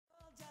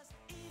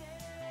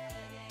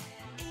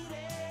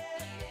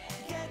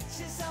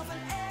an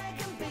egg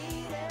and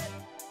beat it.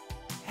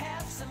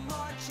 Have some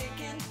more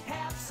chicken,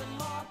 have some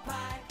more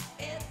pie.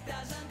 It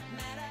doesn't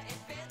matter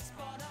if it's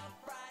boiled or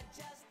fried,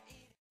 just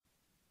eat it.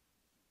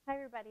 Hi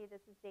everybody,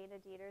 this is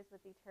Dana Dieters with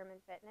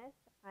Determined Fitness.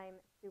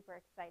 I'm super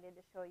excited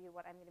to show you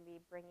what I'm going to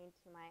be bringing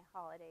to my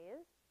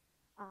holidays.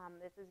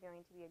 This is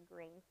going to be a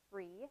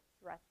grain-free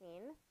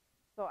dressing.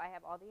 So I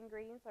have all the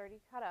ingredients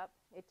already cut up.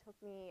 It took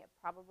me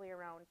probably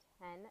around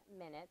 10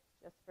 minutes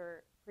just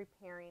for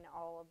preparing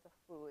all of the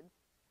foods.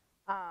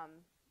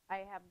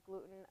 I have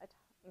gluten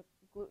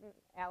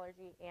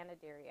allergy and a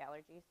dairy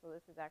allergy, so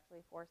this is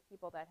actually for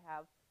people that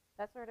have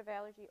that sort of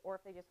allergy or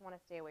if they just want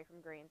to stay away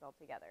from grains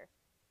altogether.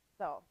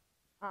 So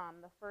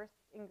the first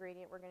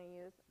ingredient we're going to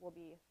use will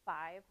be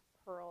 5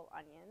 pearl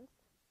onions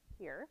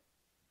here.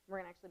 We're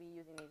going to actually be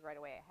using these right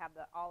away. I have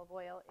the olive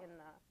oil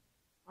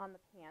on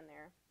the pan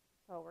there.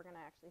 So we're going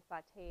to actually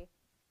saute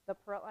the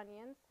pearl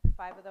onions,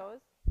 5 of those,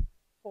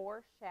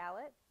 4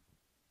 shallots,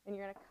 and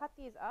you're going to cut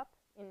these up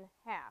in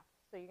half.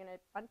 So you're going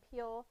to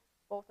unpeel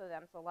both of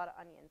them, so a lot of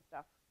onion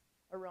stuff,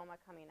 aroma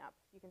coming up.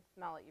 You can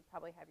smell it. You'd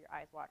probably have your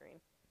eyes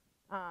watering.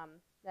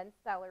 Then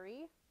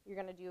celery.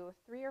 You're going to do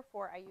 3 or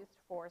 4. I used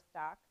 4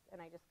 stalks, and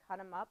I just cut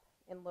them up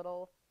in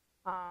little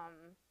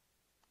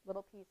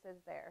pieces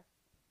there.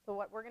 So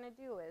what we're going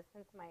to do is,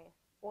 since my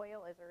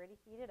oil is already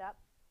heated up,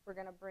 we're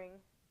going to bring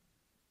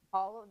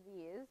all of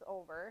these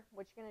over.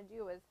 What you're going to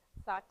do is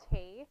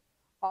saute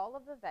all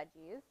of the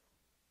veggies,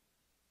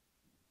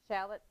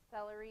 shallots,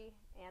 celery,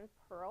 and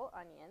pearl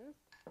onions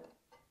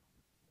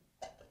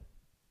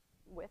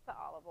with the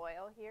olive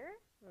oil here.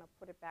 I'm going to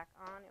put it back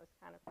on. It was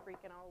kind of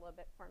freaking out a little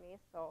bit for me,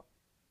 so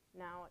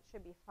now it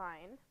should be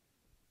fine.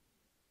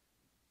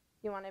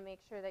 You want to make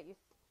sure that you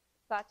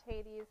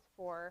saute these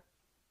for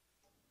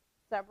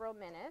several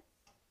minutes.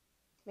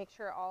 Make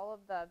sure all of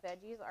the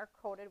veggies are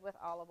coated with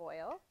olive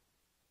oil.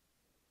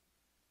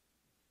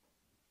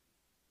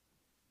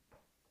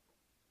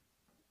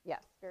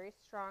 Yes, very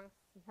strong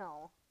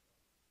smell.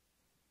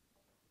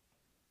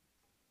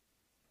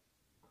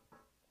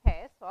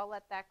 Okay, so I'll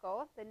let that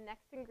go. The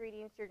next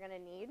ingredients you're going to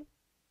need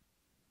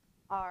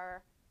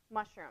are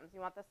mushrooms. You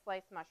want the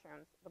sliced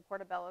mushrooms. The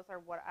portobellos are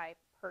what I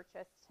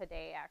purchased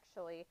today,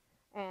 actually.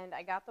 And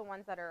I got the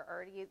ones that are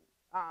already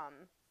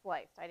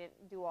sliced. I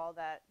didn't do all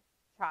that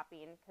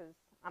chopping because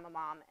I'm a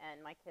mom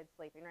and my kid's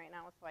sleeping right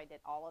now, so I did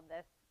all of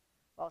this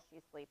while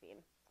she's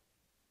sleeping.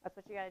 That's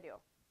what you got to do,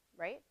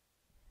 right?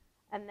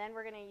 And then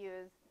we're going to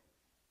use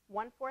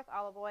 1/4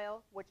 olive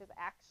oil, which is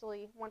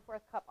actually 1/4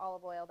 cup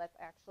olive oil that's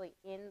actually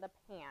in the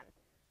pan.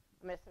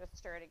 I'm just going to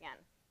stir it again.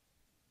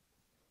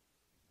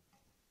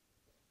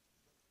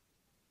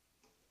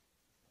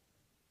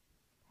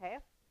 Okay.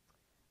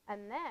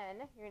 And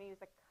then you're going to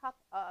use a cup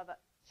of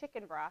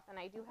chicken broth, and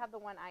I do have the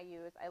one I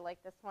use. I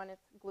like this one.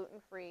 It's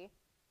gluten-free,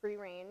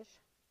 free-range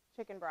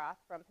chicken broth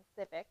from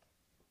Pacific.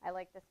 I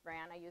like this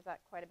brand. I use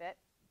that quite a bit.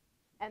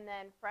 And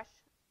then fresh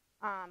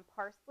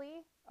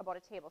parsley, about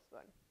a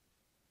tablespoon.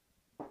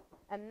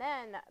 And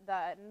then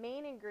the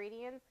main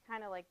ingredients,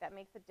 kind of like that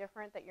makes it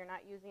different that you're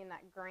not using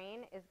that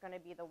grain, is going to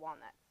be the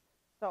walnuts.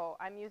 So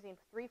I'm using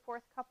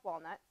 3/4 cup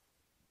walnuts.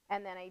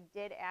 And then I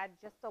did add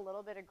just a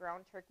little bit of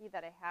ground turkey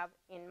that I have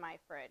in my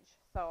fridge.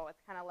 So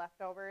it's kind of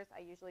leftovers. I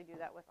usually do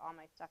that with all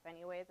my stuff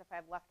anyways. If I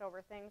have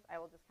leftover things, I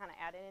will just kind of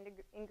add in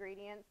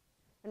ingredients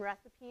and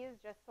recipes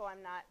just so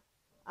I'm not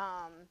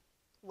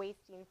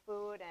wasting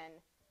food,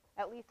 and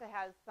at least it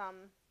has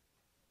some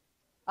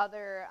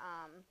other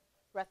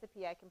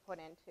recipe I can put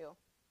in too.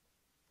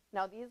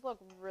 Now these look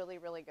really,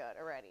 really good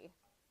already.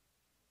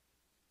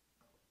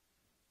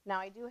 Now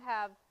I do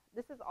have,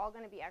 this is all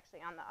going to be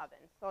actually on the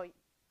oven, so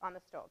on the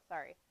stove,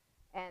 sorry.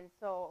 And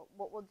so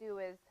what we'll do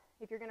is,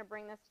 if you're going to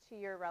bring this to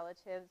your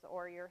relatives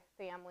or your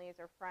families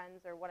or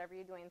friends or whatever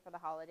you're doing for the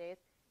holidays,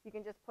 you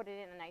can just put it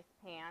in a nice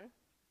pan,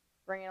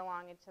 bring it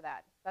along into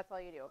that. That's all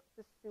you do. It's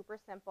just super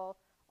simple.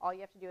 All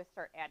you have to do is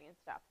start adding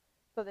stuff.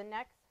 So the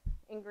next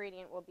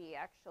ingredient will be,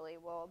 actually,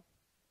 we're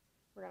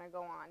going to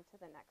go on to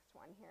the next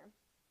one here.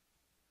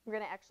 We're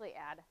going to actually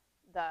add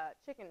the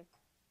chicken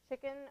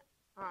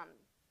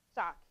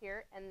stock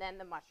here, and then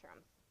the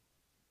mushrooms.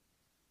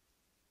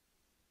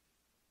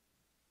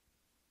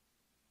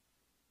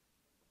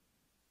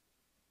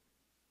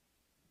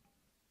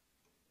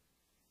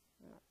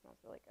 That smells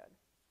really good.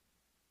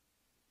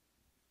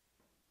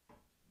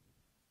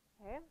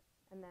 Okay,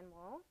 and then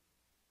we'll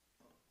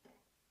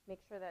make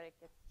sure that it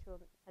gets to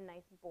a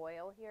nice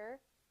boil here.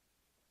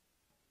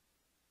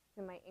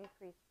 You might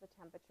increase the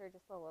temperature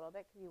just a little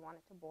bit because you want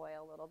it to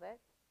boil a little bit.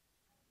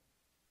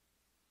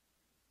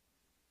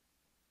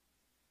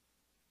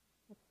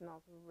 It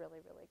smells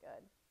really, really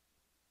good.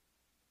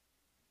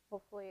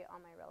 Hopefully all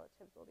my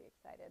relatives will be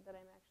excited that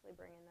I'm actually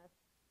bringing this.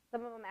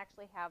 Some of them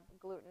actually have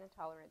gluten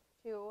intolerance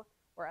too,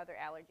 or other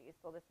allergies,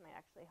 so this might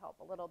actually help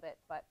a little bit,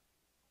 but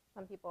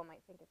some people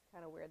might think it's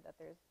kind of weird that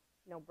there's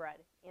no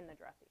bread in the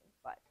dressing,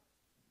 but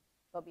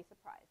they'll be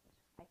surprised,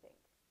 I think.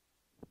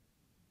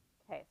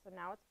 Okay, so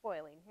now it's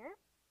boiling here.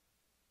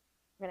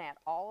 We're going to add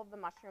all of the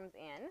mushrooms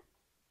in.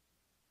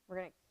 We're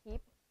going to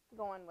keep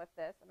going with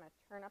this. I'm going to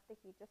turn up the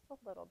heat just a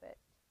little bit.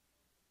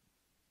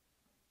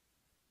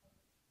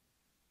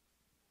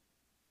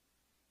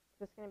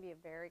 It's just going to be a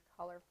very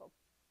colorful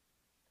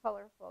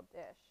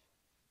dish.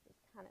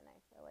 It's kind of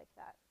nice. I like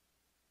that.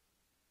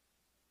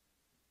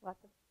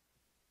 Lots of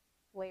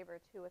flavor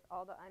too with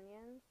all the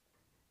onions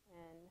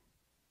and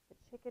the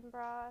chicken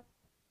broth.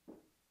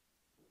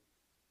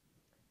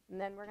 And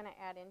then we're going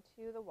to add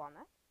into the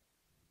walnuts.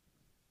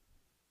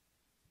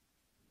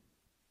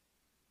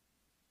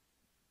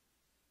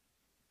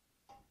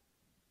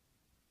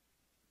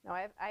 Now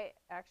I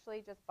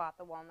actually just bought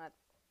the walnuts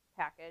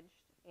packaged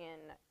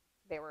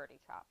they were already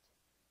chopped.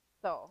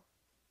 So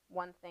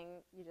one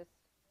thing,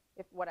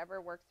 if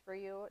whatever works for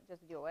you,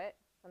 just do it.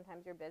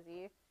 Sometimes you're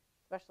busy,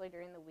 especially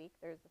during the week.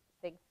 There's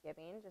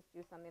Thanksgiving. Just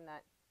do something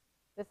that,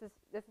 this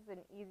is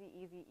an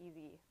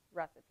easy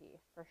recipe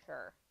for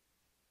sure.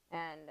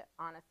 And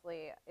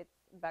honestly, it's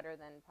better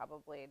than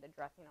probably the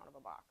dressing out of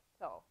a box.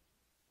 So,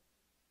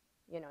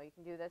 you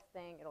can do this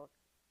thing. It'll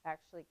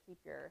actually keep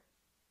your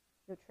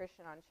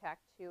nutrition on check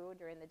too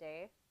during the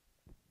day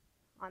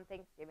on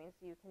Thanksgiving,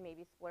 so you can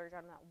maybe splurge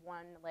on that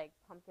one like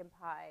pumpkin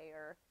pie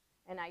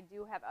and I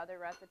do have other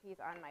recipes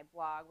on my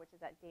blog, which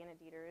is at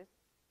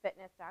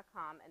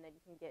danadietersfitness.com, and then you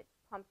can get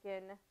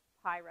pumpkin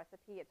pie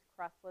recipe. It's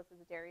crustless,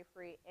 it's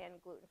dairy-free and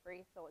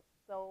gluten-free, so it's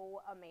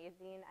so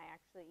amazing. I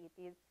actually eat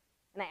these,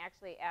 and I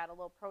actually add a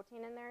little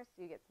protein in there,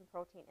 so you get some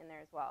protein in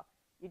there as well.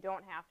 You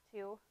don't have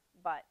to,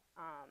 but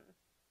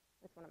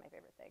it's one of my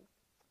favorite things.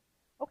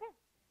 Okay,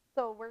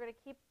 so we're going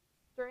to keep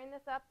stirring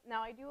this up.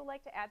 Now I do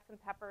like to add some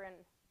pepper and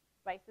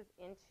spices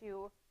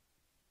into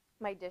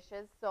my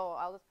dishes, so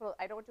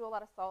I don't do a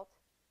lot of salt.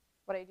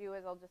 What I do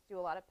is I'll just do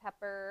a lot of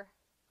pepper,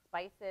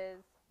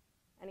 spices,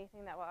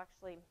 anything that will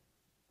actually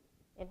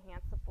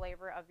enhance the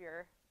flavor of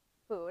your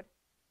food.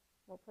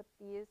 We'll put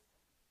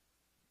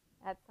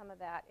add some of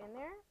that in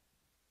there.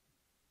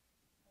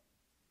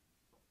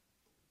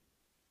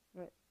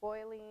 And it's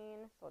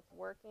boiling, so it's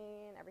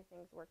working,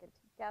 everything's working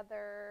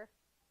together.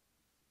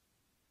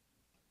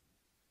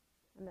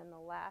 And then the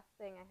last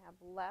thing I have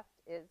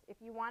left is,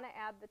 if you want to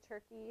add the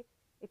turkey,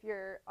 if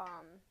you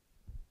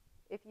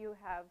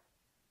have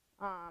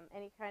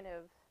any kind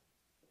of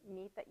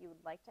meat that you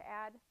would like to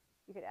add,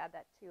 you could add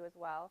that too as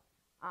well.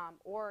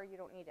 Or you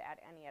don't need to add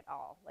any at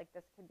all. Like,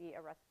 this could be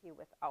a recipe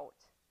without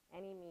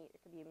any meat. It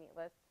could be a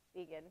meatless,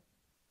 vegan.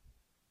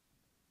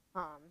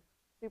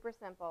 Super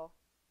simple.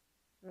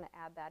 I'm going to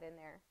add that in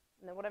there.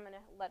 And then what I'm going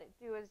to let it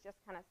do is just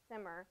kind of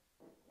simmer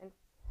and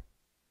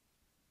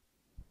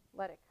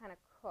let it kind of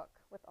cook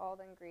with all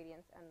the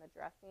ingredients and the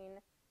dressing,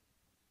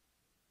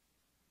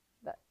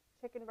 the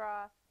chicken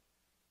broth,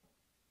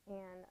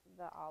 and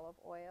the olive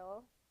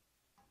oil.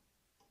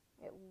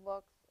 It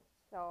looks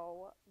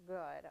so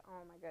good.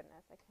 Oh my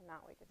goodness, I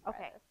cannot wait to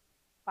try this.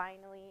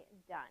 Finally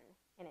done,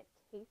 and it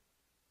tastes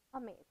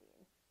amazing.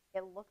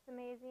 It looks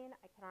amazing.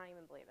 I cannot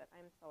even believe it.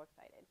 I'm so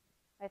excited.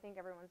 I think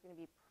everyone's going to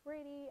be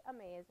pretty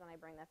amazed when I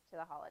bring this to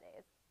the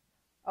holidays.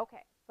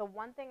 Okay, so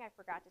one thing I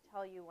forgot to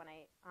tell you when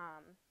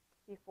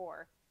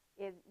before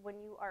is,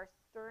 when you are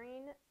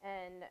stirring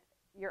and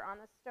you're on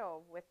the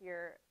stove with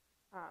your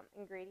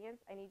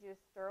ingredients, I need you to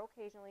stir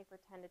occasionally for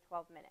 10 to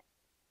 12 minutes.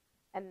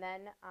 And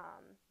then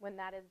when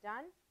that is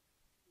done,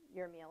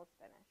 your meal is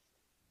finished.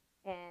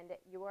 And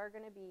you are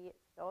going to be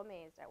so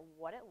amazed at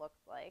what it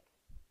looks like.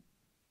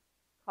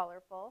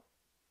 Colorful.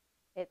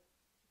 It's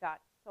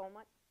got so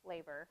much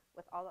flavor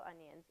with all the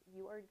onions.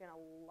 You are going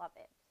to love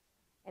it.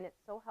 And it's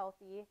so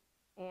healthy,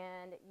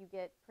 and you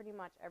get pretty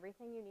much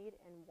everything you need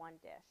in one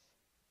dish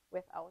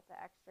without the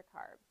extra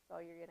carbs. So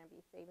you're going to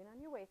be saving on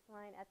your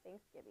waistline at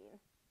Thanksgiving.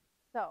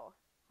 So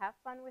have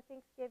fun with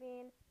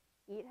Thanksgiving,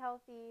 eat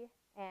healthy,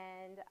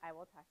 and I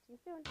will talk to you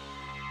soon.